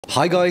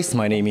Hi guys,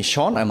 my name is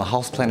Sean. I'm a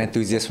houseplant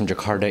enthusiast from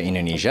Jakarta,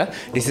 Indonesia.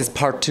 This is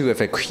part 2 of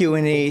a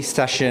Q&A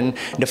session.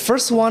 The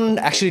first one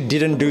actually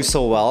didn't do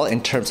so well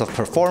in terms of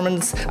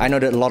performance. I know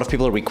that a lot of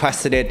people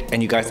requested it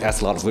and you guys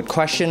asked a lot of good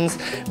questions,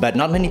 but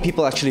not many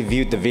people actually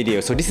viewed the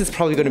video. So this is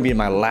probably going to be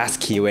my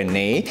last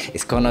Q&A.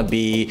 It's going to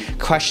be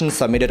questions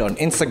submitted on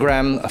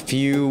Instagram a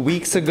few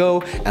weeks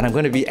ago, and I'm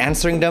going to be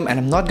answering them, and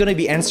I'm not going to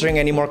be answering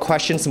any more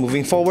questions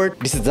moving forward.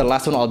 This is the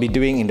last one I'll be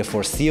doing in the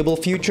foreseeable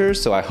future,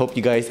 so I hope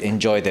you guys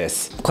enjoy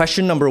this.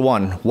 Question number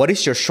 1. What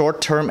is your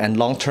short-term and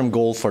long-term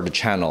goal for the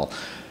channel?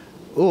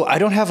 Oh, I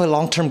don't have a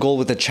long-term goal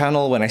with the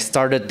channel. When I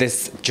started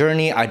this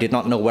journey, I did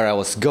not know where I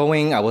was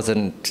going. I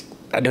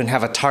don't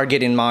have a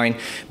target in mind,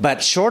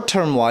 but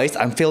short-term wise,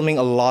 I'm filming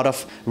a lot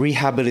of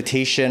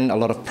rehabilitation, a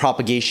lot of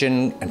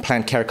propagation and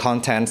plant care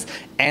contents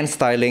and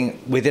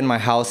styling within my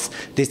house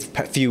this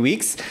few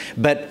weeks.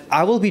 But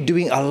I will be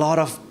doing a lot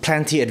of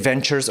planty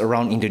adventures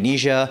around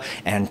Indonesia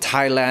and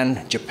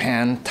Thailand,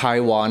 Japan,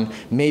 Taiwan.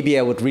 Maybe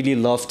I would really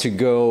love to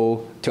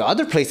go to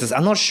other places.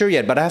 I'm not sure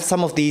yet, but I have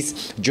some of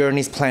these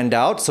journeys planned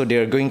out, so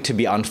they're going to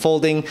be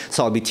unfolding.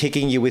 So I'll be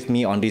taking you with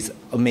me on these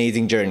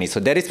amazing journeys. So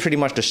that is pretty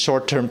much the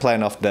short-term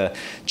plan of the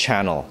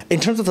channel. In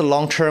terms of the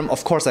long-term,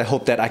 of course, I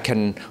hope that I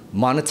can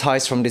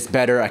monetize from this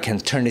better. I can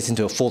turn this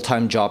into a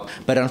full-time job.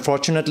 But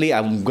unfortunately,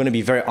 I'm going to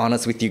be very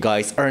honest with you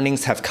guys.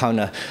 Earnings have kind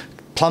of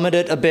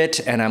plummeted a bit,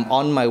 and I'm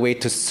on my way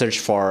to search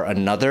for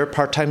another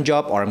part-time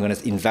job, or I'm going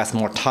to invest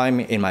more time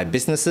in my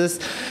businesses.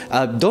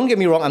 Don't get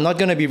me wrong, I'm not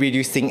going to be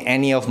reducing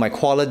any of my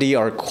quality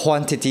or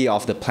quantity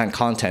of the plant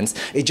contents.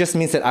 It just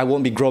means that I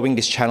won't be growing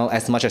this channel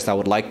as much as I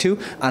would like to,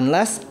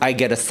 unless I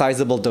get a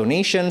sizable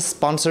donation,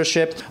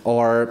 sponsorship,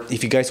 or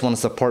if you guys want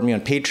to support me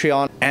on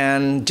Patreon.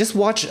 And just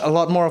watch a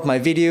lot more of my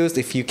videos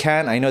if you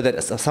can. I know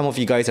that some of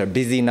you guys are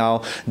busy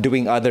now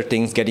doing other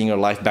things, getting your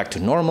life back to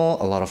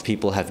normal. A lot of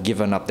people have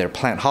given up their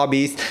plant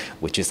hobbies,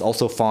 which is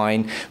also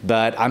fine,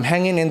 but I'm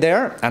hanging in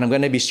there and I'm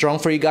going to be strong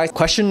for you guys.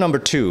 Question number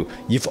 2.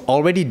 You've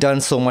already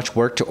done so much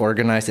work to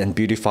organize and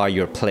beautify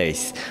your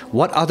place.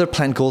 What other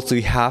plant goals do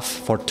you have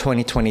for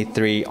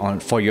 2023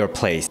 for your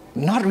place?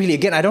 Not really.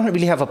 Again, I don't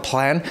really have a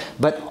plan,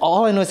 but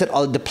all I know is that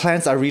all the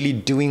plants are really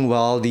doing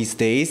well these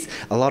days.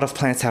 A lot of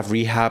plants have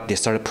rehab. They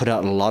started to put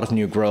out a lot of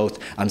new growth.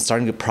 I'm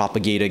starting to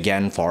propagate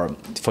again for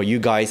you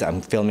guys.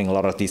 I'm filming a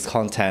lot of these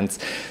contents.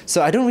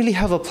 So I don't really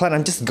have a plan.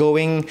 I'm just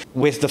going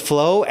with the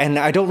flow, and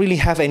I don't really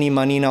have any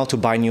money now to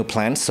buy new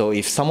plants. So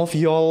if some of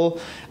y'all,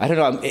 I don't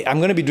know, I'm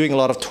going to be doing a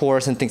lot of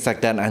tours and things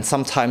like that, and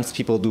sometimes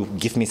people do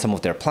give me some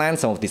of their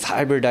plants, some of these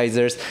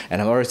hybridizers, and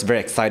I'm always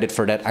very excited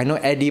for that. I know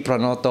Eddie,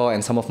 Pranoto,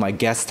 and some of my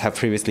guests have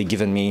previously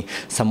given me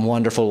some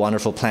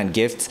wonderful plant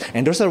gifts,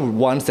 and those are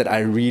ones that I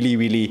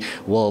really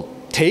will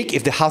take.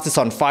 If the house is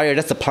on fire,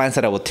 that's the plants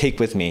that I will take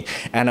with me,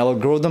 and I will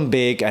grow them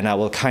big, and I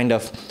will kind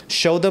of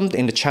show them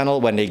in the channel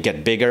when they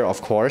get bigger,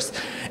 of course,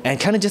 and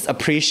kind of just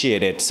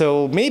appreciate it.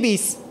 So maybe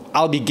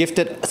I'll be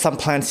gifted some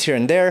plants here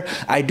and there.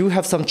 I do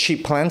have some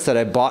cheap plants that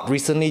I bought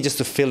recently just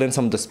to fill in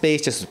some of the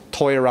space, just to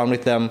toy around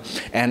with them.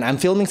 And I'm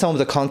filming some of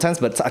the contents,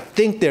 but I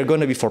think they're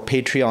going to be for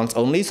Patreons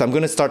only. So I'm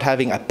going to start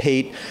having a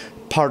paid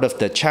part of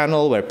the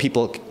channel where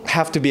people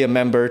have to be a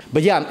member.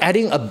 But yeah, I'm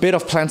adding a bit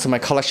of plants to my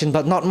collection,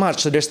 but not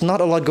much. So there's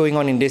not a lot going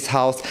on in this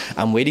house.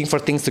 I'm waiting for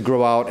things to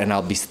grow out, and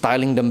I'll be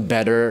styling them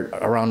better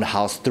around the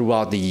house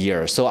throughout the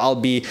year. So I'll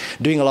be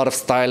doing a lot of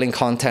styling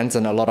contents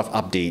and a lot of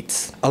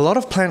updates. A lot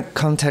of plant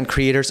content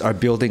creators are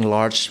building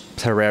large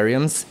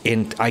terrariums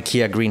in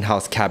IKEA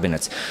greenhouse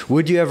cabinets.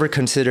 Would you ever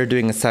consider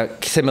doing a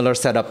similar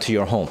setup to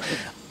your home?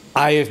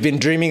 I have been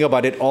dreaming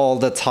about it all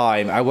the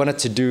time. I wanted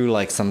to do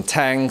like some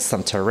tanks,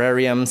 some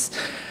terrariums.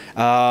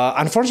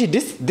 Unfortunately,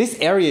 this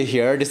area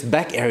here, this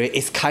back area,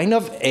 is kind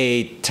of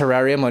a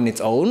terrarium on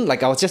its own.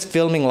 Like, I was just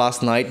filming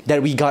last night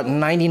that we got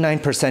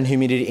 99%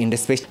 humidity in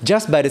this space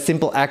just by the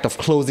simple act of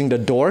closing the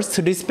doors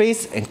to this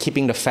space and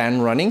keeping the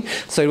fan running.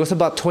 So it was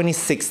about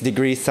 26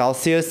 degrees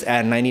Celsius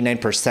and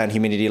 99%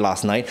 humidity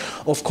last night.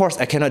 Of course,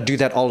 I cannot do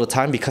that all the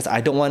time because I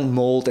don't want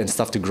mold and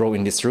stuff to grow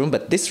in this room,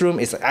 but this room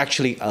is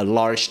actually a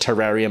large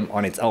terrarium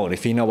on its own,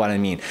 if you know what I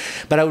mean.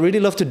 But I would really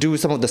love to do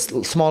some of the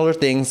smaller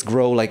things,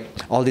 grow like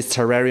all these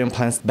terrarium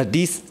plants, but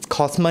these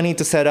cost money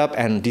to set up,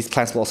 and these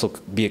plants will also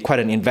be quite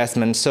an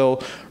investment.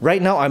 So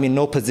right now I'm in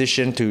no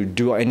position to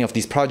do any of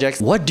these projects.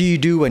 What do you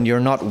do when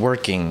you're not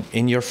working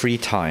in your free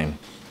time?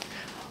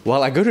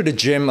 Well, I go to the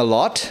gym a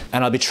lot,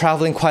 and I'll be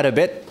traveling quite a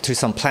bit to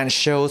some plant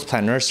shows,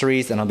 plant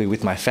nurseries, and I'll be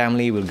with my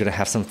family. We're gonna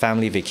have some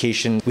family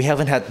vacation. We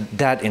haven't had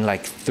that in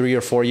like 3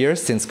 or 4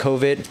 years since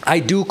COVID. I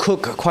do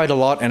cook quite a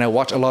lot, and I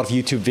watch a lot of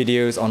YouTube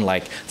videos on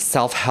like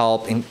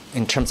self-help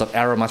in terms of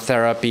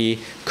aromatherapy,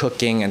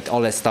 cooking, and all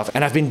that stuff.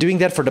 And I've been doing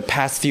that for the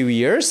past few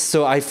years.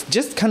 So I've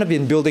just kind of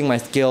been building my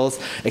skills,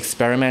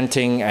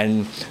 experimenting,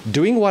 and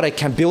doing what I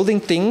can, building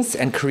things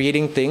and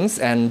creating things,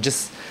 and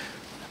just,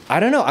 I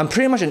don't know, I'm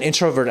pretty much an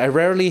introvert. I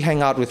rarely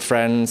hang out with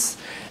friends,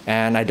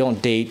 and I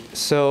don't date.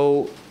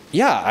 So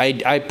yeah,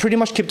 I pretty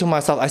much keep to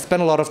myself. I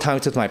spend a lot of time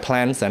with my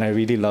plants, and I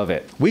really love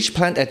it. Which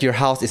plant at your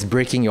house is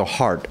breaking your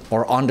heart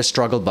or on the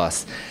struggle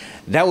bus?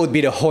 that would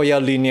be the Hoya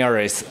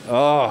linearis.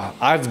 Oh,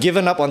 I've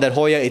given up on that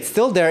Hoya. It's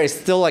still there. It's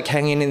still like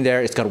hanging in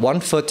there. It's got 1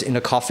 foot in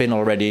the coffin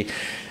already.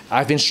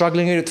 I've been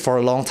struggling with it for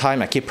a long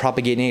time. I keep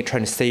propagating it,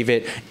 trying to save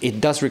it.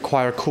 It does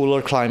require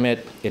cooler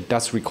climate. It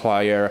does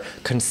require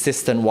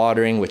consistent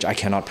watering, which I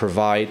cannot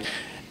provide.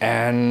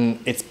 And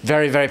it's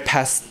very, very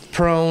pest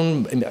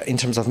prone in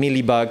terms of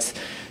mealybugs.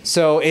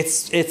 So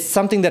it's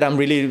something that I'm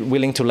really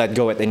willing to let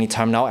go at any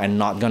time now and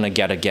not gonna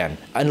get again.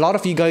 And a lot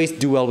of you guys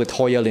do well with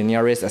Hoya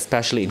linearis,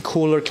 especially in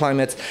cooler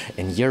climates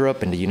in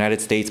Europe and the United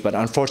States, but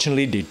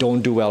unfortunately they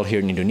don't do well here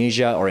in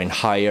Indonesia or in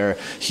higher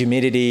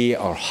humidity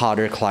or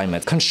hotter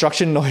climates.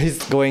 Construction noise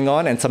going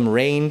on and some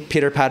rain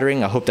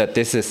pitter-pattering. I hope that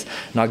this is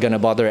not gonna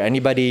bother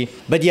anybody.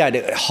 But yeah,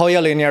 the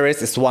Hoya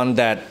linearis is one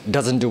that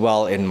doesn't do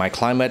well in my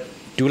climate.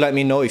 Do let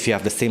me know if you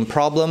have the same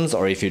problems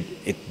or if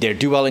they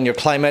do well in your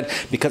climate,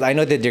 because I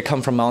know that they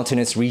come from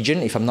mountainous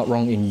region, if I'm not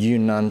wrong, in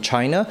Yunnan,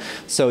 China.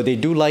 So they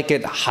do like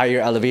it higher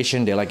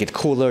elevation, they like it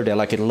cooler, they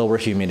like it lower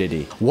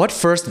humidity. What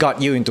first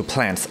got you into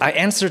plants? I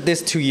answered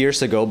this 2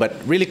 years ago, but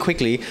really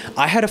quickly,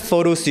 I had a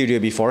photo studio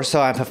before,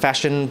 so I have a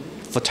fashion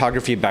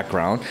photography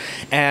background,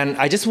 and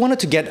I just wanted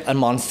to get a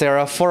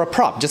Monstera for a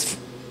prop, just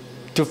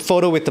to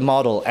photo with the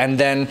model. And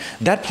then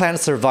that plant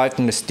survived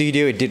in the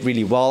studio. It did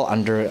really well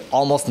under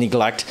almost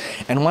neglect.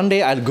 And one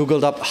day I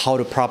Googled up how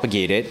to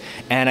propagate it,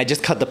 and I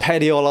just cut the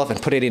petiole off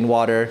and put it in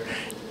water,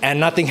 and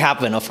nothing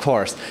happened, of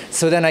course.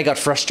 So then I got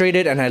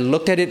frustrated and I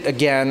looked at it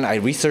again. I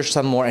researched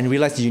some more and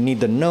realized you need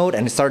the node,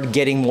 and started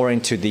getting more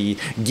into the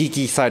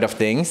geeky side of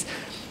things.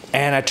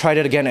 And I tried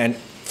it again, and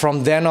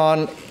from then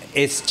on,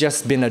 it's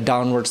just been a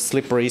downward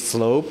slippery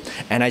slope,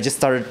 and I just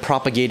started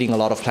propagating a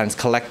lot of plants,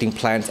 collecting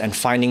plants and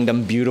finding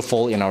them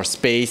beautiful in our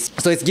space.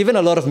 So it's given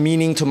a lot of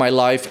meaning to my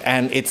life,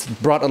 and it's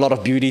brought a lot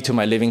of beauty to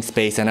my living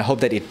space, and I hope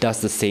that it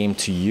does the same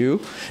to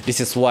you. This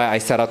is why I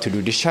set out to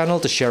do this channel,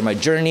 to share my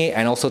journey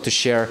and also to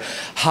share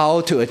how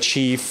to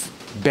achieve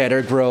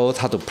better growth,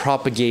 how to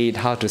propagate,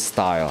 how to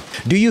style.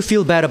 Do you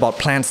feel bad about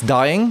plants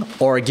dying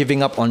or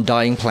giving up on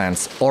dying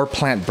plants or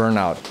plant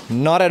burnout?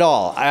 Not at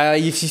all.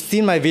 If you've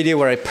seen my video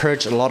where I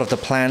purged a lot of the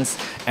plants,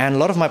 and a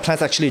lot of my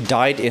plants actually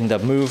died in the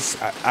move,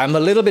 I'm a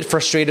little bit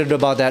frustrated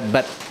about that,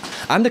 but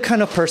I'm the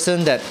kind of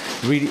person that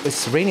really,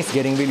 this rain is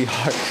getting really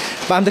hard,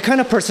 but I'm the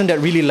kind of person that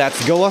really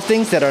lets go of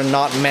things that are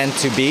not meant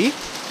to be.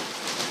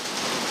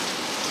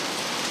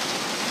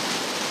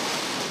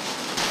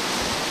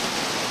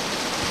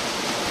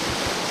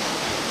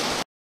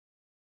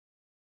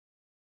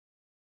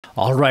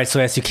 Alright, so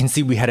as you can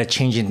see, we had a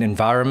change in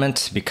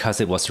environment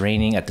because it was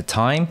raining at the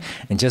time.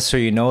 And just so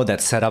you know,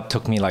 that setup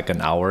took me like an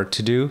hour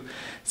to do.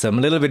 So I'm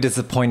a little bit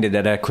disappointed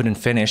that I couldn't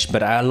finish,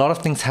 but a lot of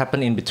things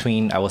happened in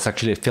between. I was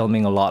actually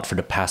filming a lot for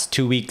the past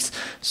 2 weeks.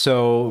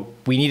 So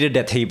we needed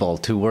that table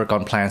to work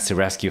on plants, to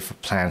rescue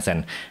plants.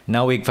 And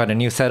now we've got a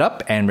new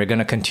setup, and we're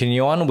gonna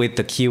continue on with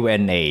the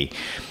Q&A.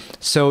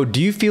 So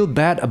do you feel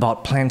bad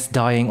about plants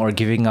dying or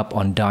giving up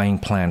on dying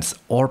plants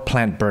or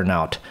plant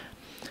burnout?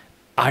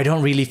 I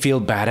don't really feel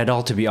bad at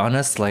all, to be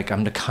honest. Like,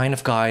 I'm the kind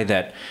of guy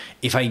that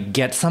if I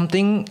get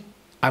something,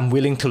 I'm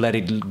willing to let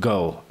it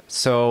go.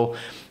 So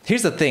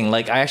here's the thing,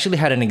 like I actually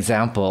had an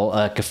example.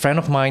 Like a friend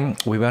of mine,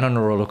 we went on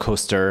a roller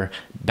coaster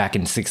back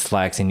in Six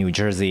Flags in New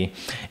Jersey,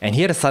 and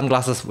he had a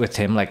sunglasses with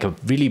him, like a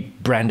really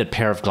branded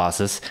pair of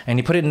glasses, and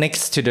he put it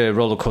next to the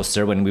roller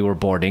coaster when we were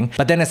boarding.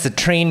 But then as the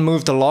train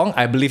moved along,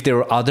 I believe there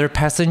were other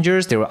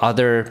passengers, there were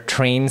other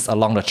trains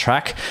along the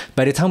track.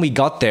 By the time we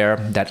got there,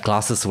 that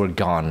glasses were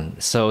gone.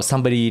 So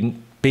somebody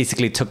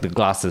basically took the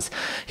glasses.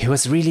 He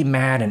was really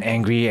mad and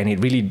angry, and it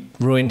really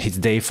ruined his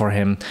day for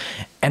him.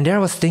 And there I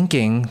was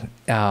thinking,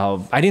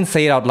 I didn't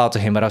say it out loud to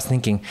him, but I was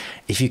thinking,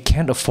 if you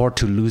can't afford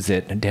to lose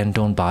it, then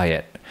don't buy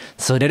it.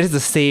 So that is the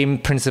same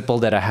principle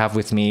that I have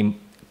with me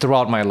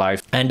throughout my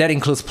life. And that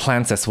includes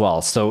plants as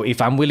well. So if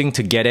I'm willing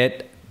to get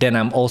it, then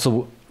I'm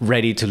also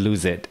ready to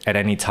lose it at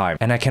any time.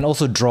 And I can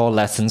also draw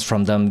lessons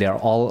from them. They're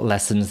all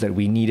lessons that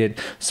we needed.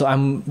 So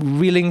I'm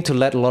willing to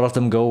let a lot of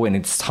them go. When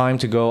it's time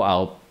to go,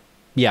 I'll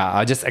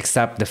just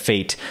accept the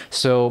fate.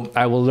 So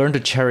I will learn to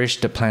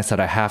cherish the plants that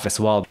I have as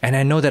well. And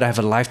I know that I have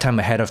a lifetime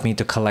ahead of me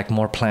to collect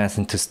more plants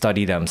and to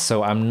study them.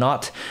 So I'm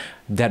not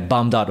that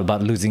bummed out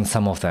about losing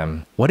some of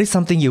them. What is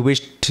something you wish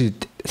to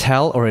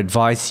tell or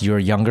advise your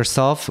younger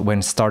self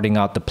when starting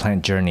out the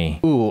plant journey?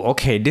 Ooh,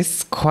 okay,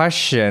 this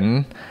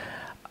question,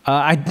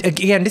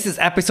 again, this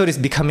episode is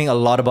becoming a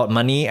lot about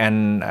money,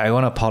 and I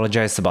want to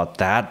apologize about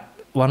that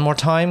one more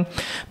time.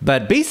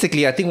 But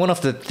basically, I think one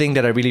of the things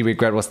that I really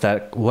regret was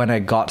that when I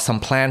got some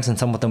plants, and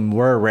some of them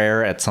were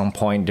rare at some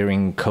point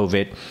during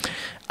COVID,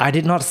 I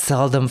did not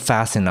sell them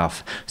fast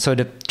enough. So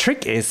the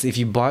trick is, if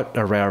you bought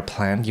a rare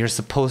plant, you're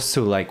supposed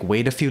to like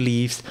wait a few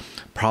leaves,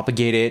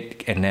 propagate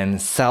it, and then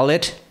sell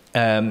it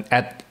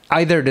at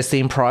either the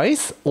same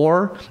price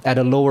or at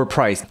a lower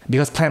price,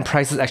 because plant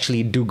prices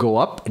actually do go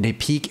up, they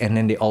peak, and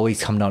then they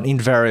always come down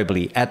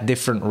invariably at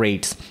different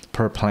rates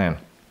per plant.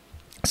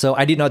 So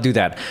I did not do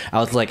that. I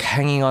was like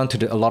hanging on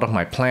to a lot of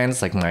my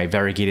plants, like my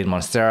variegated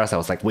monsteras. I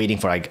was like waiting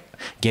for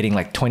getting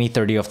like 20,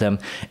 30 of them.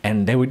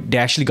 And they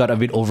actually got a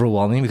bit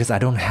overwhelming because I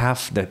don't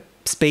have the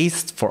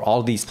space for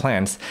all these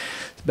plants.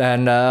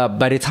 And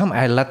by the time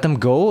I let them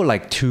go,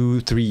 like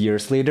 2-3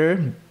 years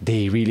later,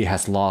 they really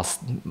has lost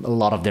a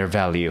lot of their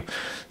value.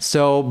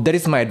 So that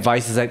is my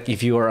advice, is that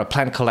if you are a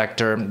plant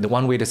collector, the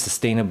one way to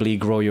sustainably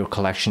grow your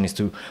collection is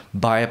to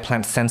buy a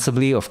plant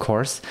sensibly, of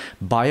course.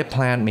 Buy a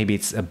plant, maybe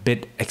it's a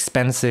bit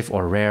expensive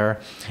or rare,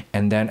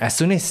 and then as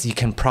soon as you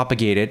can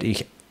propagate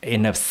it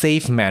in a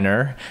safe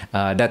manner,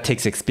 that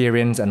takes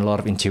experience and a lot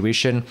of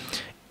intuition.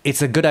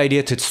 It's a good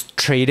idea to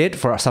trade it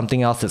for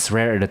something else that's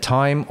rare at a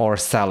time, or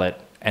sell it.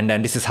 And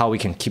then this is how we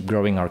can keep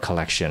growing our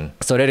collection.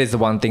 So that is the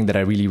one thing that I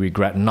really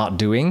regret not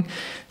doing.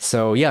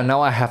 So yeah,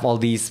 now I have all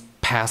these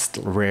past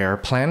rare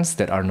plants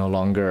that are no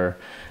longer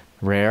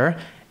rare.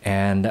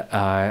 And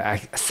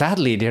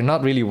sadly, they're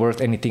not really worth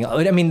anything.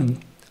 I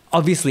mean,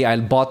 obviously I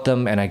bought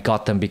them and I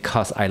got them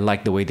because I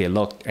like the way they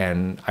look,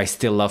 and I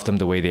still love them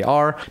the way they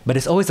are. But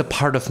it's always a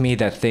part of me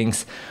that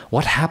thinks,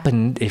 what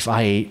happened if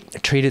I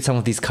traded some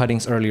of these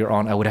cuttings earlier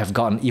on? I would have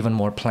gotten even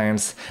more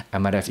plants. I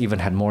might have even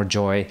had more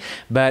joy.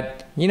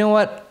 But you know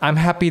what? I'm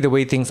happy the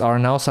way things are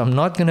now, so I'm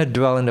not gonna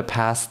dwell in the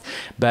past.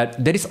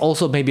 But that is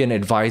also maybe an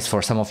advice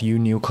for some of you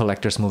new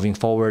collectors moving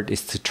forward,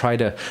 is to try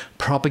to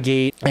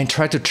propagate and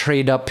try to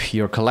trade up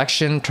your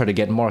collection, try to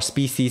get more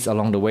species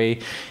along the way.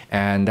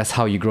 And that's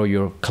how you grow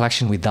your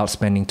collection without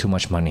spending too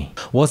much money.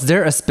 Was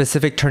there a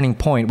specific turning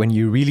point when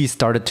you really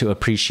started to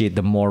appreciate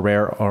the more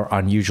rare or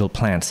unusual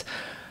plants?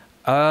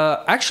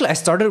 Actually, I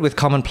started with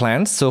common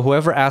plants, so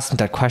whoever asked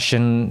that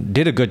question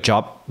did a good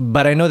job.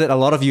 But I know that a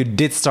lot of you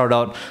did start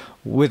out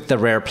with the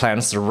rare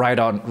plants right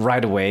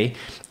away.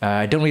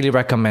 I don't really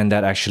recommend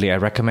that, actually. I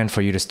recommend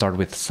for you to start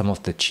with some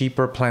of the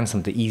cheaper plants,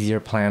 some of the easier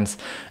plants,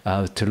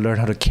 to learn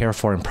how to care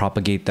for and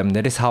propagate them.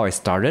 That is how I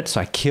started.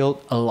 So I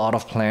killed a lot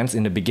of plants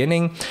in the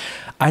beginning.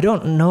 I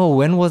don't know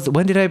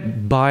when did I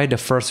buy the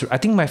first. I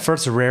think my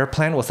first rare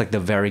plant was like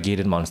the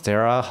variegated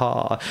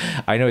monstera.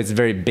 I know it's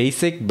very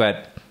basic,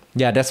 but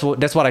yeah, that's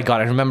what I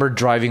got. I remember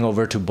driving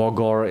over to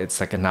Bogor.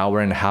 It's like an hour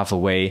and a half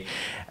away,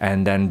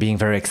 and then being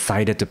very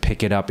excited to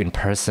pick it up in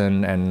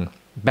person. And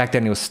back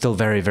then it was still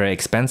very, very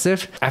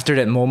expensive. After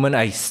that moment,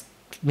 I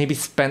maybe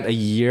spent a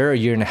year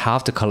and a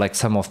half to collect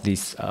some of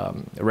these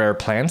rare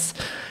plants.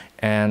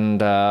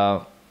 And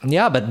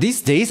yeah, but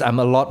these days I'm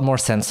a lot more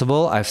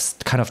sensible. I've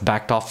kind of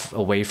backed off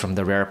away from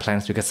the rare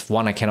plants because,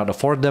 one, I cannot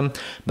afford them,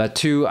 but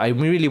two, I'm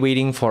really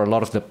waiting for a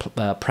lot of the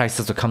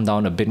prices to come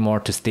down a bit more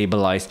to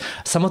stabilize.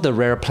 Some of the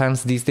rare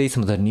plants these days,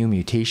 some of the new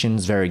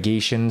mutations,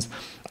 variegations,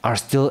 are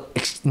still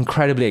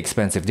incredibly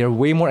expensive. They're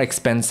way more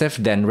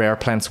expensive than rare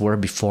plants were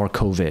before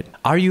COVID.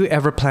 Are you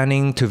ever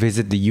planning to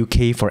visit the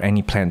UK for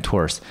any plant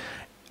tours?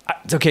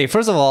 Okay,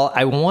 first of all,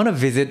 I want to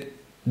visit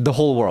the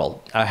whole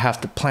world. I have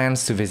the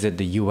plans to visit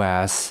the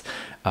US,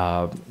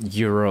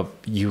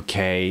 Europe,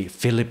 UK,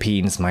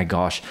 Philippines, my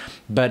gosh.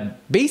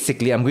 But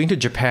basically, I'm going to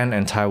Japan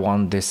and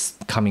Taiwan this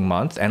coming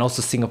month, and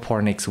also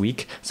Singapore next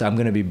week. So I'm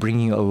going to be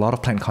bringing a lot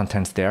of plant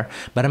contents there.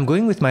 But I'm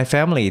going with my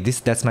family.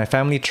 That's my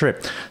family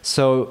trip.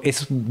 So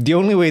it's the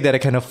only way that I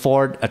can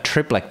afford a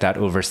trip like that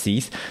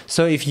overseas.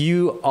 So if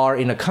you are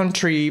in a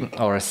country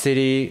or a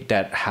city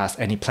that has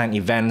any plant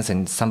events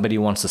and somebody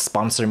wants to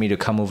sponsor me to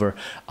come over,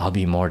 I'll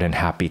be more than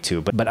happy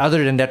to. But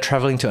other than that,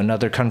 traveling to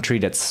another country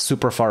that's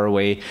super far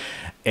away,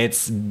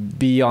 it's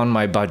beyond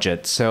my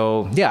budget.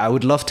 So yeah, I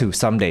would love to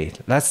someday.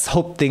 Let's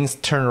hope things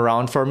turn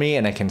around for me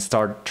and I can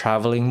start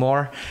traveling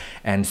more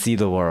and see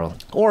the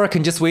world. Or I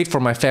can just wait for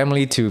my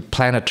family to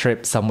plan a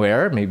trip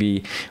somewhere.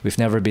 Maybe we've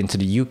never been to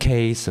the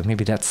UK, so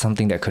maybe that's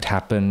something that could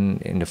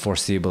happen in the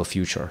foreseeable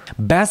future.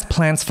 Best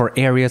plants for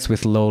areas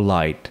with low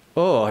light.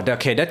 Oh,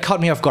 okay, that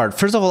caught me off guard.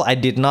 First of all, I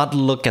did not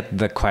look at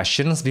the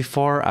questions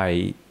before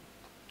I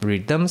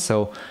read them.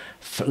 So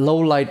low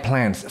light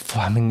plants,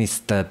 I mean, it's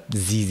the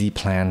ZZ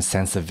plants,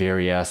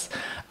 Sansevierias.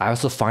 I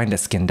also find that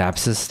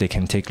Scindapsus, they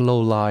can take low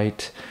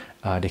light.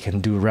 They can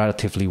do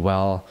relatively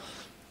well.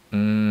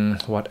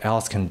 What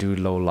else can do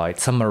low light?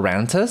 Some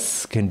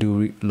Marantas can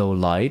do low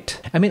light.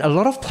 I mean, a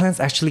lot of plants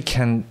actually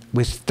can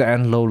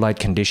withstand low light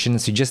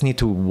conditions. You just need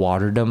to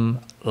water them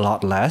a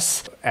lot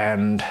less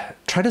and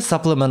try to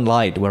supplement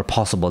light where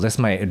possible. That's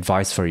my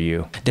advice for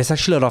you. There's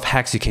actually a lot of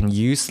hacks you can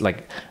use,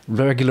 like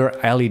regular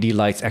LED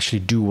lights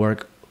actually do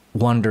work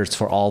wonders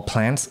for all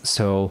plants.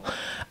 So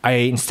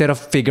instead of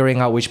figuring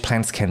out which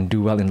plants can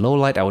do well in low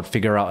light, I would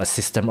figure out a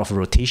system of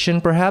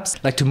rotation, perhaps,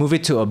 like to move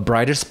it to a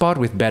brighter spot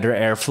with better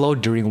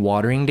airflow during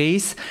watering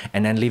days,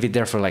 and then leave it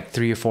there for like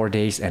 3 or 4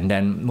 days, and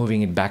then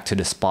moving it back to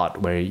the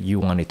spot where you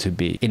want it to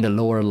be in the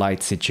lower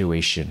light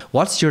situation.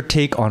 What's your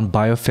take on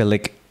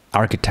biophilic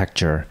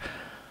architecture?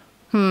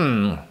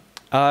 It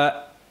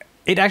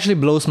actually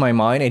blows my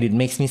mind, and it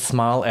makes me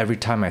smile every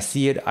time I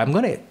see it. I'm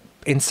gonna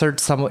insert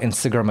some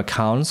Instagram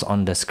accounts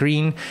on the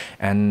screen,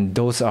 and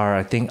those are,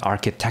 I think,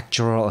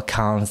 architectural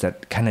accounts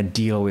that kind of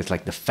deal with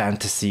like the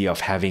fantasy of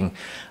having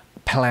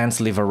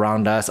plants live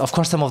around us. Of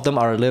course, some of them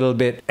are a little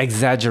bit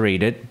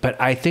exaggerated, but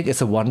I think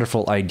it's a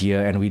wonderful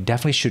idea, and we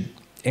definitely should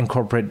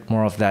incorporate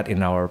more of that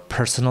in our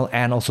personal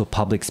and also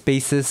public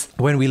spaces.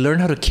 When we learn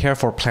how to care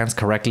for plants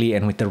correctly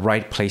and with the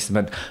right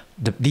placement,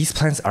 these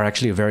plants are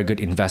actually a very good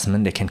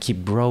investment. They can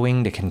keep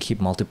growing, they can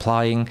keep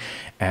multiplying,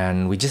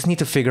 and we just need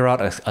to figure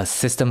out a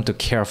system to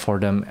care for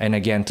them and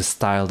again to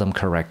style them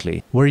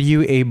correctly. Were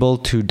you able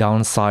to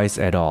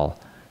downsize at all?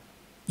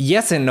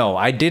 Yes and no.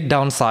 I did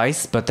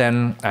downsize, but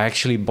then I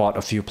actually bought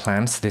a few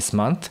plants this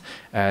month.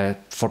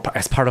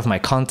 As part of my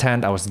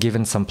content, I was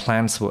given some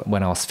plants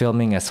when I was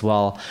filming as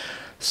well.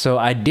 So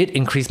I did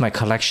increase my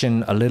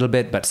collection a little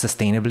bit, but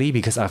sustainably,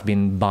 because I've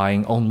been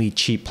buying only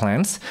cheap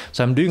plants.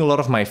 So I'm doing a lot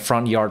of my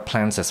front yard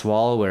plants as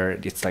well, where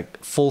it's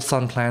like full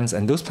sun plants,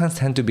 and those plants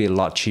tend to be a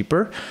lot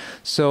cheaper.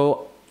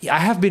 So I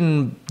have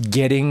been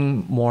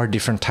getting more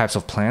different types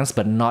of plants,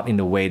 but not in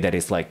a way that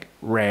is like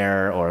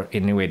rare or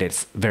in a way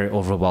that's very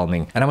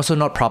overwhelming. And I'm also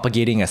not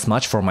propagating as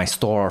much for my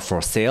store or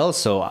for sale.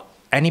 So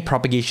any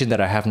propagation that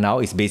I have now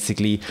is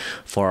basically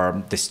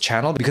for this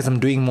channel, because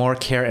I'm doing more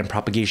care and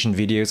propagation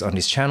videos on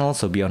this channel.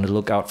 So be on the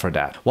lookout for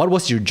that. What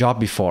was your job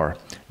before?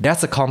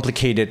 That's a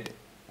complicated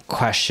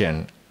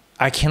question.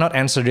 I cannot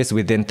answer this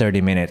within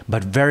 30 minutes,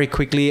 but very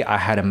quickly I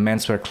had a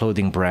menswear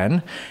clothing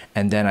brand,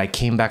 and then I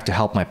came back to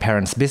help my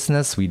parents'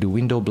 business. We do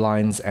window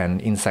blinds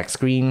and insect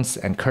screens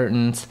and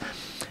curtains.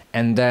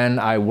 And then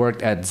I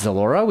worked at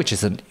Zalora, which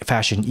is a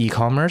fashion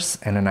e-commerce.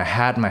 And then I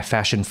had my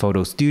fashion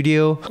photo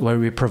studio where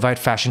we provide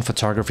fashion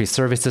photography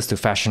services to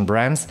fashion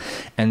brands.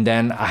 And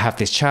then I have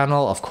this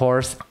channel, of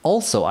course.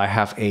 Also, I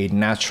have a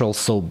natural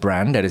soap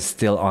brand that is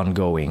still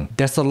ongoing.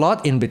 There's a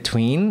lot in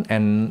between,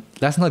 and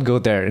let's not go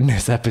there in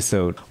this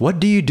episode. What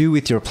do you do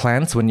with your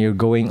plants when you're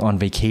going on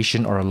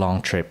vacation or a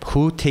long trip?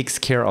 Who takes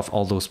care of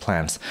all those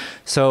plants?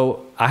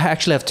 So I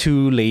actually have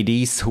two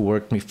ladies who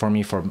work for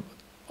me for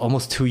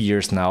almost 2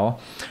 years now.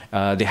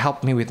 They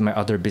help me with my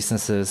other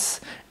businesses,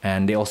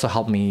 and they also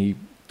help me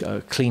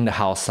clean the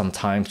house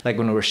sometimes. Like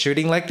when we're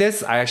shooting like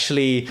this, I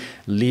actually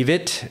leave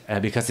it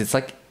because it's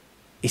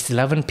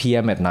 11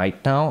 p.m. at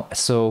night now.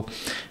 So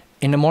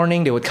in the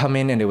morning, they would come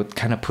in and they would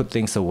kind of put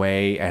things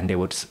away, and they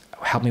would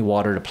help me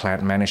water the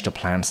plant, manage the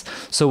plants.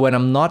 So when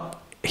I'm not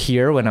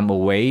here, when I'm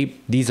away,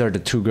 these are the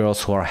two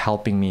girls who are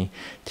helping me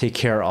take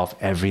care of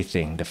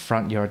everything: the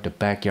front yard, the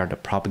backyard, the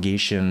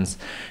propagations,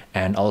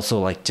 and also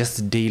like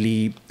just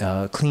daily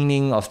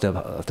cleaning of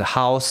the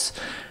house,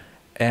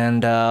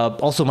 and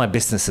also my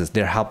businesses.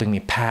 They're helping me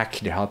pack,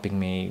 they're helping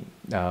me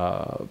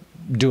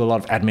do a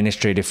lot of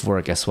administrative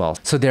work as well.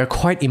 So they're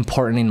quite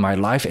important in my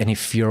life, and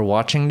if you're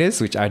watching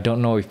this, which I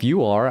don't know if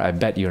you are, I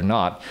bet you're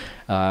not,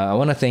 I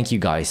want to thank you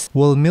guys.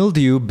 Will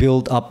mildew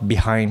build up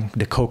behind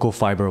the cocoa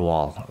fiber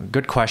wall?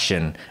 Good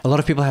question. A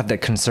lot of people have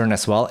that concern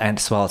as well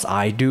as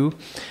I do.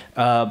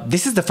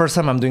 This is the first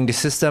time I'm doing this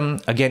system.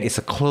 Again, it's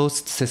a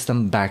closed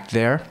system back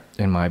there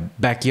in my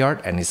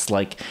backyard, and it's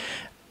like,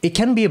 it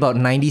can be about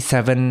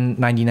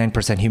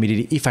 97-99%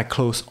 humidity if I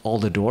close all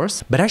the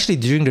doors. But actually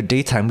during the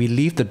daytime, we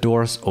leave the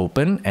doors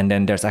open, and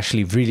then there's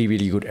actually really,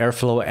 really good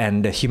airflow,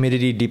 and the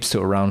humidity dips to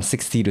around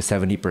 60 to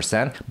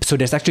 70%. So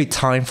there's actually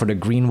time for the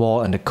green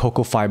wall and the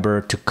cocoa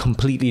fiber to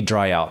completely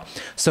dry out.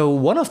 So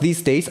one of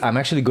these days, I'm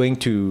actually going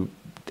to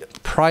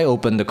pry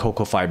open the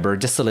cocoa fiber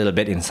just a little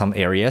bit in some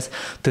areas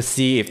to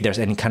see if there's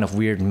any kind of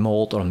weird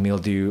mold or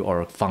mildew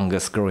or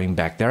fungus growing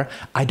back there.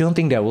 I don't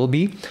think there will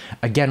be.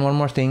 Again, one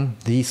more thing,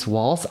 these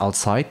walls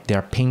outside,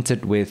 they're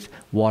painted with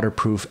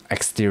waterproof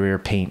exterior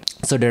paint.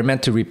 So they're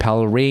meant to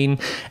repel rain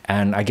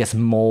and I guess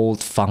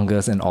mold,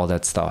 fungus, and all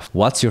that stuff.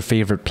 What's your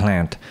favorite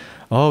plant?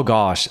 Oh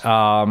gosh,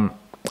 I'm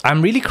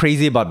really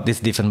crazy about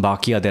this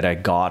Dieffenbachia that I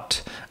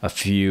got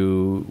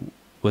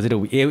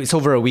it's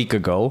over a week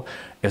ago.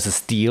 It was a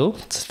steal,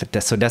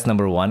 so that's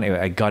number one.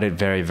 I got it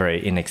very, very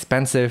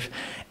inexpensive,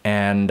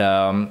 and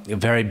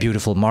very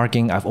beautiful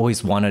marking. I've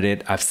always wanted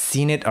it. I've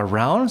seen it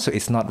around, so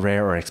it's not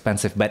rare or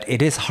expensive, but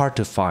it is hard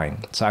to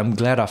find. So I'm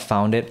glad I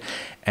found it,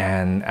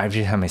 and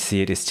every time I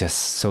see it, it's just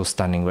so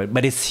stunning.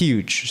 But it's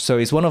huge, so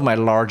it's one of my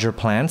larger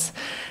plants,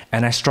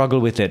 and I struggle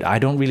with it. I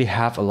don't really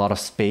have a lot of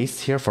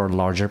space here for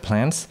larger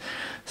plants.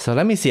 So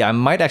let me see, I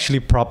might actually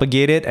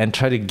propagate it and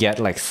try to get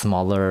like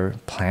smaller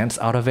plants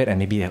out of it, and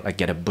maybe like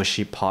get a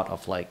bushy pot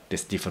of like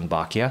this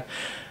Dieffenbachia.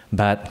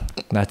 But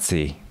let's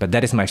see. But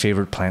that is my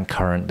favorite plant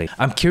currently.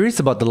 I'm curious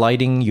about the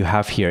lighting you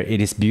have here.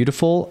 It is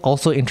beautiful.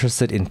 Also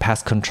interested in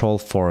pest control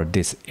for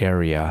this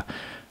area.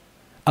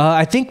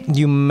 I think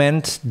you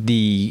meant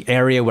the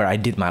area where I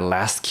did my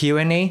last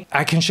Q&A.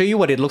 I can show you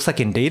what it looks like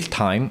in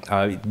daytime.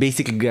 It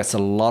basically gets a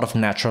lot of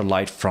natural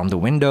light from the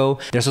window.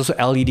 There's also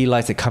LED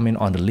lights that come in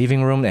on the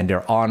living room, and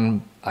they're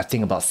on, I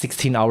think, about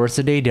 16 hours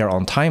a day. They're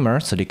on timer,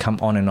 so they come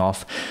on and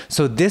off.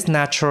 So this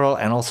natural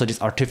and also this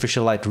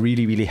artificial light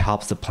really, really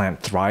helps the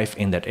plant thrive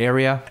in that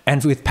area.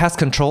 And with pest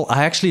control,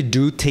 I actually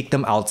do take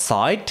them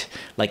outside,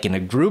 like in a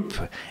group,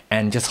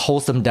 and just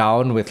hose them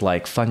down with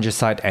like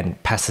fungicide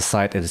and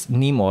pesticide, as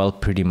neem oil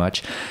pretty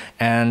much,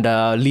 and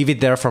leave it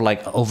there for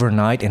like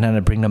overnight, and then I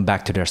bring them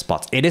back to their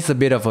spots. It is a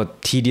bit of a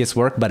tedious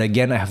work, but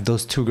again, I have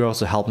those two girls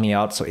to help me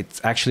out, so it's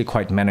actually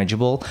quite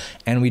manageable.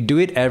 And we do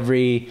it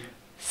every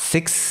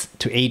 6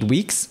 to 8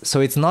 weeks. So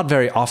it's not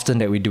very often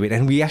that we do it.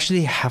 And we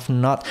actually have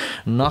not,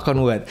 knock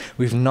on wood,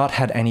 we've not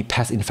had any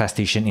pest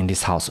infestation in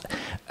this house.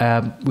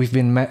 We've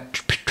been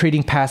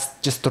treating pests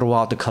just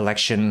throughout the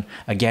collection,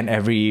 again,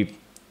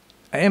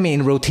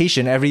 in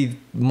rotation, every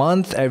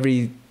month, I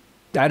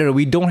don't know,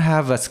 we don't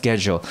have a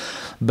schedule.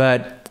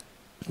 But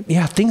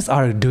yeah, things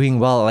are doing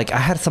well. Like I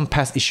had some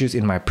past issues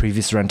in my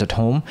previous rented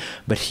home,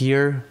 but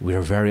here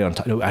we're very on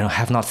top. I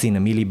have not seen a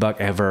mealybug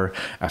ever.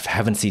 I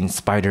haven't seen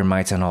spider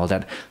mites and all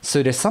that.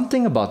 So there's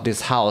something about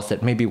this house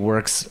that maybe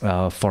works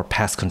for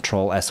pest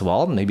control as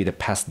well. Maybe the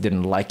pests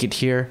didn't like it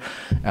here,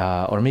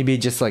 or maybe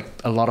just like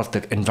a lot of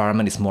the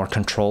environment is more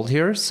controlled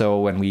here.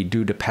 So when we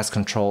do the pest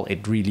control,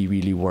 it really,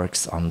 really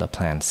works on the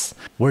plants.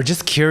 We're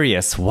just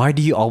curious, why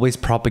do you always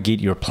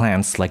propagate your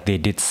plants like they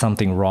did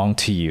something wrong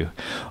to you?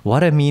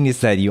 What I mean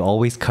is that you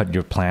always cut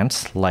your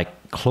plants like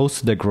close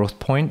to the growth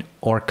point,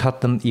 or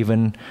cut them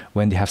even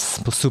when they have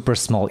super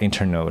small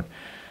internode.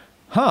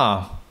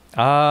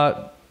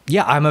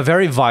 Yeah, I'm a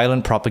very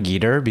violent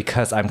propagator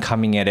because I'm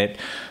coming at it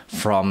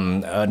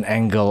from an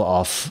angle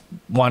of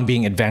one,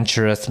 being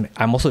adventurous.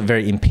 I'm also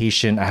very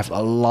impatient. I have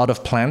a lot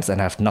of plants and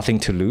I have nothing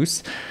to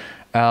lose.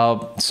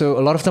 So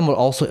a lot of them were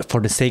also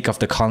for the sake of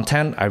the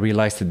content. I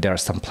realized that there are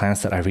some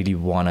plants that I really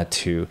wanted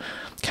to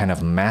kind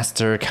of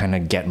master, kind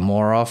of get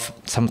more of.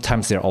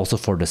 Sometimes they're also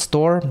for the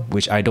store,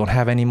 which I don't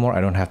have anymore.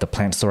 I don't have the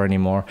plant store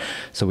anymore.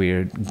 So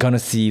we're gonna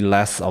see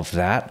less of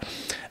that.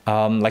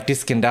 Like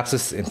this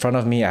Scindapsus in front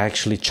of me, I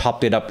actually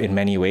chopped it up in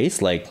many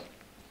ways. Like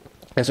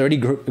it's already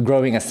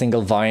growing a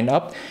single vine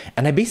up,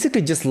 and I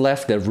basically just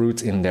left the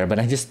roots in there, but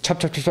I just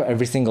chop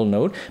every single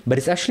node, but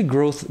it's actually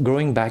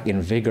growing back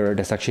in vigor.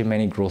 There's actually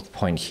many growth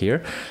points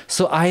here.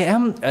 So I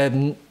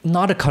am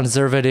not a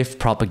conservative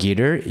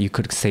propagator, you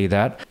could say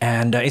that.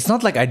 And it's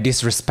not like I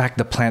disrespect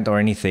the plant or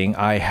anything.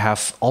 I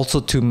have also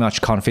too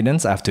much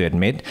confidence, I have to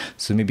admit.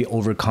 So maybe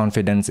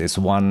overconfidence is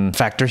one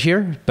factor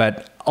here,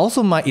 but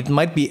also it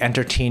might be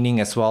entertaining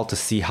as well to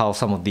see how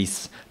some of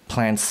these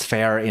plants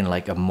fare in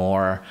like a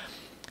more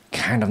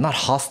kind of not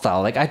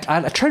hostile. Like I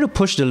try to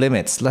push the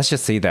limits. Let's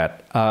just say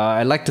that.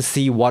 I like to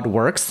see what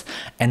works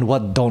and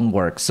what don't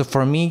work. So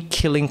for me,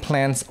 killing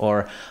plants,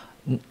 or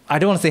I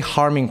don't want to say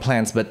harming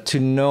plants, but to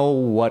know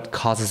what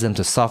causes them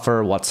to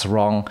suffer, what's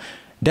wrong,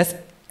 that's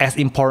as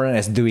important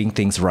as doing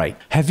things right.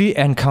 Have you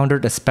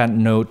encountered a spent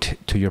node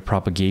to your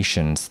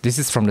propagations? This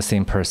is from the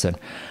same person.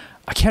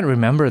 I can't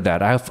remember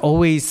that. I've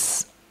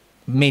always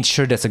made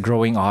sure there's a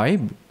growing eye.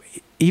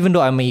 Even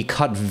though I may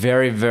cut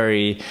very,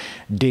 very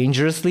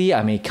dangerously,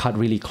 I may cut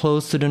really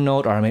close to the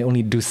node, or I may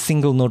only do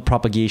single node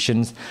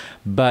propagations,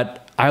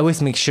 but I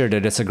always make sure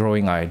that there's a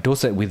growing eye.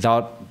 Those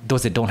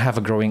that don't have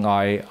a growing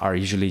eye are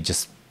usually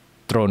just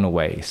thrown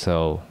away.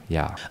 So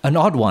yeah, an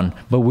odd one,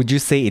 but would you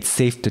say it's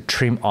safe to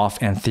trim off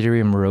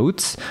Anthurium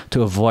roots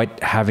to avoid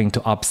having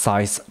to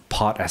upsize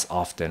pot as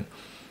often?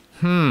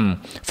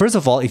 First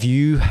of all, if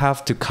you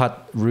have to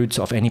cut roots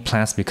of any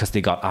plants because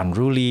they got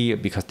unruly,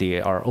 because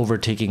they are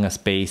overtaking a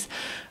space,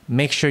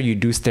 make sure you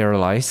do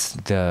sterilize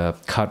the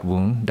cut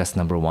wound. That's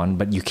number one,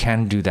 but you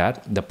can do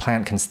that. The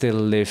plant can still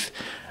live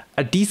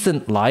a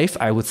decent life,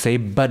 I would say.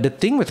 But the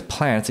thing with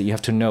plants that you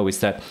have to know is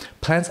that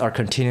plants are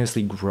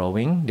continuously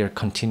growing, they're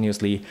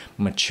continuously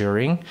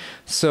maturing.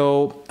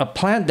 So a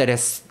plant that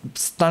is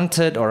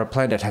stunted, or a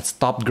plant that has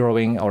stopped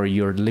growing, or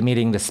you're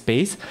limiting the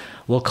space,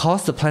 will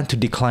cause the plant to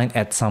decline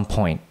at some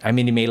point. I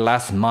mean, it may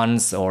last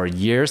months or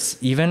years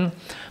even,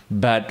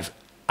 but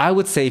I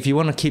would say if you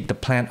want to keep the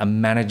plant a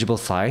manageable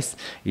size,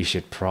 you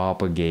should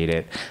propagate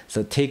it.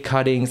 So take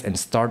cuttings and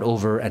start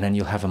over, and then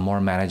you'll have a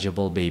more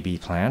manageable baby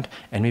plant.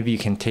 And maybe you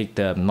can take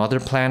the mother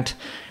plant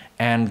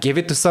and give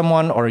it to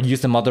someone, or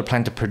use the mother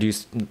plant to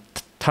produce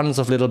tons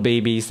of little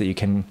babies that you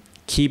can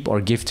keep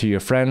or give to your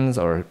friends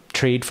or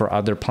trade for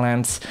other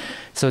plants.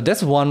 So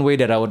that's one way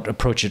that I would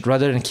approach it,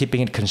 rather than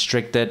keeping it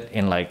constricted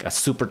in like a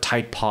super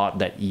tight pot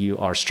that you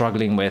are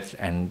struggling with,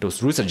 and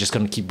those roots are just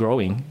going to keep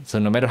growing. So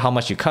no matter how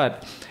much you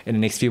cut, in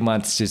the next few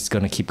months, it's just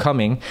going to keep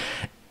coming.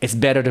 It's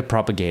better to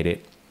propagate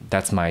it.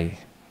 That's my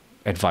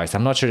advice.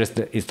 I'm not sure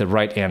it's the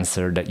right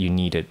answer that you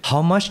needed.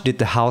 How much did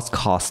the house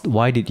cost?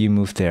 Why did you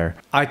move there?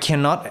 I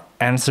cannot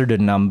answer the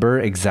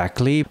number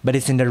exactly, but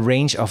it's in the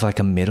range of like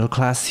a middle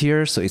class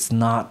here. So it's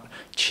not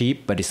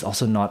cheap, but it's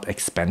also not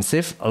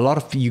expensive. A lot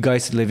of you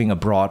guys living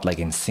abroad, like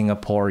in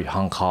Singapore,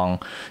 Hong Kong,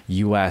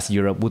 US,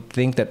 Europe, would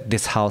think that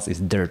this house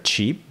is dirt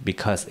cheap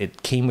because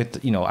it came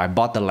with, I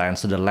bought the land,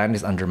 so the land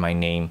is under my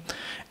name.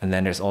 And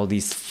then there's all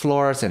these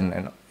floors,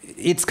 and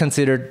it's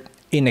considered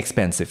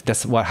inexpensive.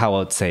 That's how I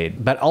would say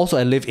it. But also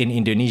I live in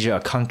Indonesia, a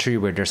country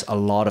where there's a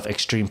lot of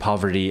extreme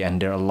poverty,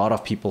 and there are a lot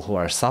of people who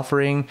are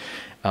suffering.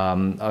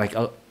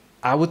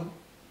 I would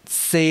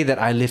say that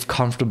I live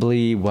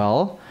comfortably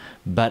well,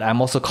 but I'm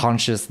also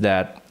conscious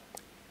that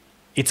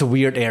it's a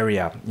weird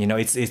area.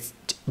 It's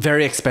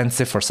very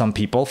expensive for some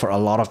people, for a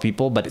lot of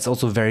people, but it's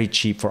also very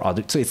cheap for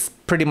others. So it's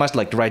pretty much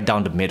like right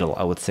down the middle,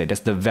 I would say.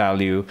 That's the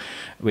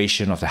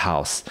valuation of the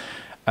house.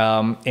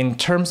 In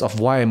terms of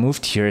why I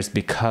moved here is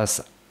because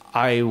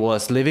I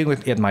was living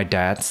at my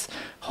dad's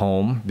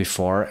home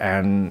before,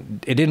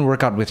 and it didn't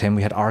work out with him.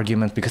 We had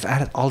arguments because I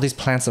had all these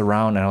plants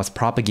around, and I was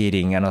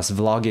propagating and I was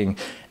vlogging,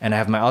 and I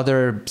have my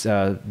other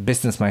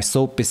business, my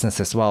soap business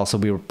as well. So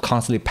we were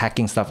constantly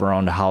packing stuff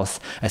around the house,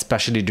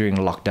 especially during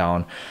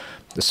lockdown.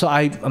 So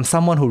I'm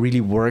someone who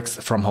really works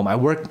from home. I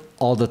work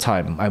all the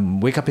time. I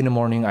wake up in the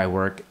morning, I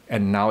work,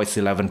 and now it's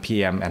 11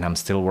 p.m. and I'm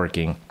still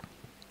working,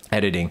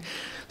 editing.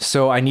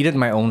 So I needed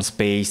my own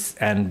space,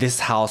 and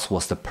this house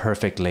was the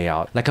perfect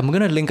layout. Like, I'm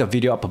gonna link a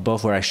video up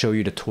above where I show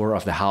you the tour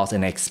of the house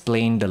and I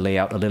explain the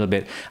layout a little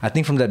bit. I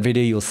think from that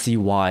video you'll see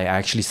why I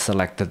actually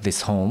selected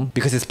this home,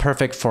 because it's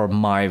perfect for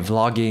my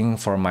vlogging,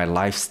 for my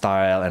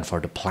lifestyle, and for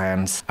the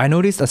plants. I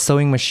noticed a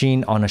sewing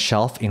machine on a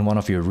shelf in one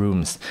of your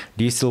rooms.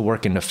 Do you still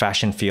work in the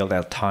fashion field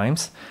at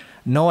times?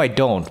 No, I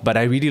don't, but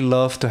I really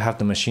love to have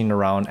the machine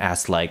around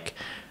as like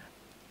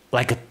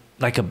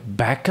a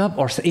backup,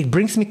 or it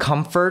brings me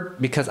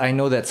comfort, because I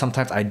know that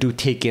sometimes I do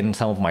take in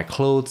some of my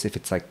clothes if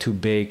it's like too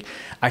big.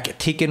 I can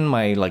take in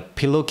my like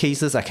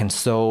pillowcases, I can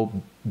sew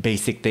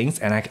basic things,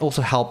 and I can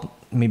also help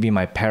maybe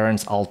my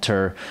parents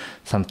alter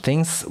some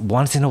things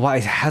once in a while.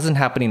 It hasn't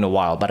happened in a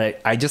while, but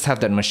I just have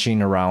that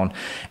machine around,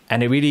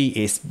 and it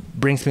really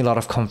brings me a lot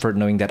of comfort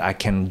knowing that I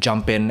can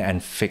jump in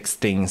and fix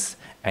things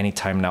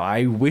anytime now.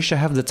 I wish I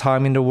have the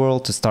time in the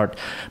world to start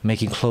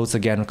making clothes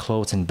again,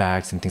 clothes and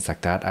bags and things like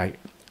that.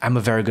 I'm a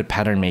very good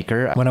pattern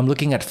maker. When I'm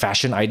looking at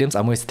fashion items,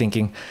 I'm always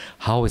thinking,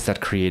 how is that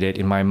created?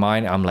 In my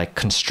mind, I'm like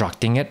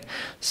constructing it.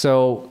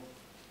 So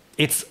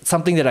it's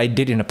something that I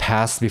did in the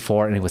past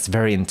before, and it was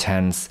very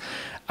intense.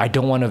 I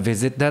don't want to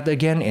visit that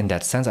again in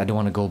that sense. I don't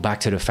want to go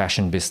back to the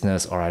fashion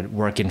business, or I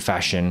work in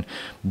fashion,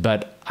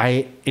 but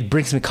it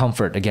brings me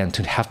comfort again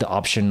to have the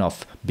option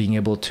of being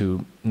able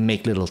to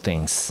make little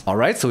things. All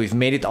right, so we've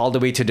made it all the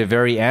way to the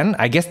very end.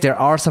 I guess there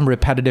are some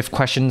repetitive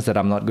questions that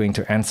I'm not going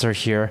to answer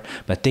here,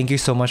 but thank you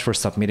so much for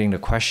submitting the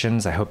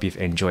questions. I hope you've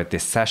enjoyed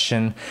this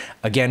session.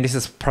 Again, this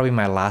is probably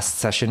my last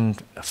session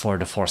for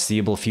the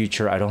foreseeable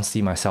future. I don't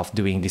see myself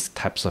doing these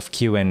types of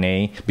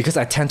Q&A because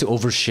I tend to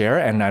overshare,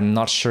 and I'm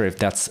not sure if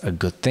that's a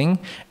good thing.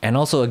 And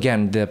also,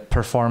 again, the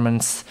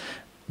performance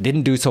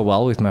didn't do so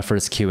well with my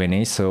first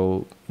Q&A,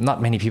 so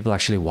not many people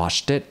actually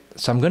watched it.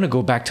 So I'm going to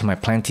go back to my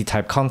planty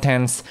type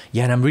contents.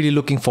 Yeah, and I'm really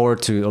looking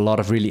forward to a lot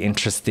of really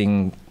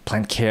interesting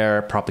plant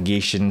care,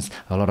 propagations,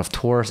 a lot of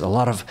tours, a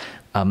lot of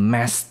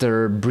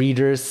master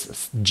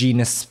breeders,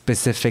 genus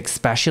specific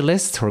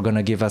specialists who are going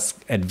to give us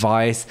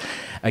advice.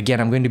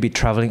 Again, I'm going to be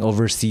traveling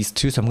overseas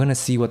too, so I'm going to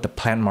see what the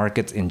plant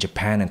markets in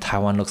Japan and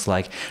Taiwan looks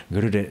like,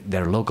 go to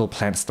their local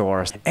plant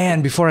stores.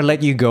 And before I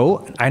let you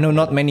go, I know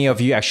not many of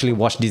you actually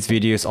watch these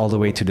videos all the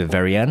way to the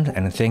very end,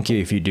 and thank you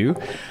if you do,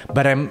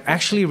 but I'm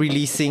actually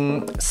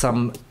releasing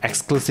some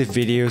exclusive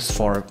videos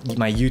for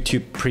my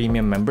YouTube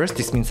premium members.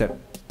 This means that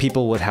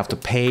people would have to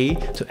pay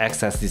to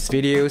access these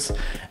videos.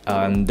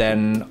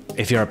 Then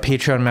if you're a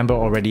Patreon member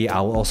already, I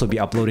will also be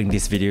uploading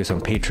these videos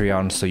on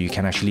Patreon, so you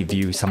can actually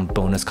view some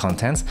bonus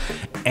contents.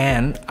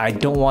 And I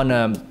don't want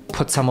to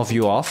put some of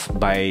you off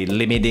by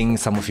limiting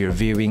some of your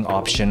viewing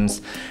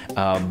options,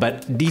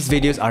 but these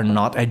videos are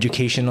not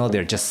educational.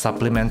 They're just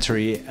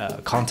supplementary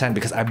content,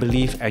 because I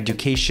believe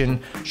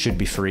education should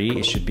be free.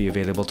 It should be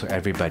available to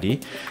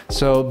everybody.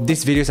 So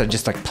these videos are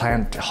just like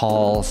plant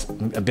hauls,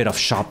 a bit of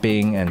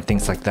shopping and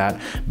things like that,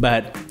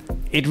 but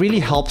it really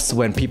helps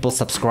when people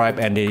subscribe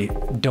and they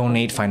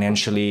donate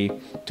financially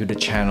to the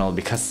channel,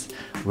 because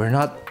we're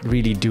not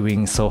really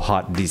doing so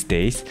hot these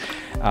days.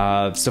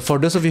 So for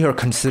those of you who are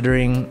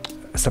considering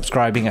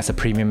subscribing as a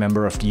premium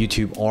member of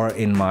YouTube or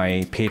in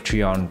my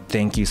Patreon,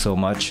 thank you so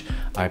much.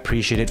 I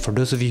appreciate it. For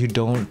those of you who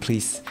don't,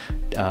 please,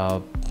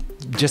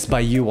 just by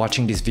you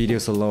watching these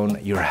videos alone,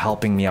 you're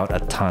helping me out a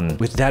ton.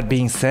 With that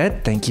being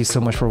said, thank you so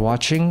much for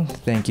watching.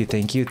 Thank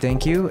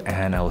you,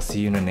 and I will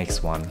see you in the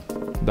next one.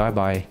 Bye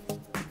bye.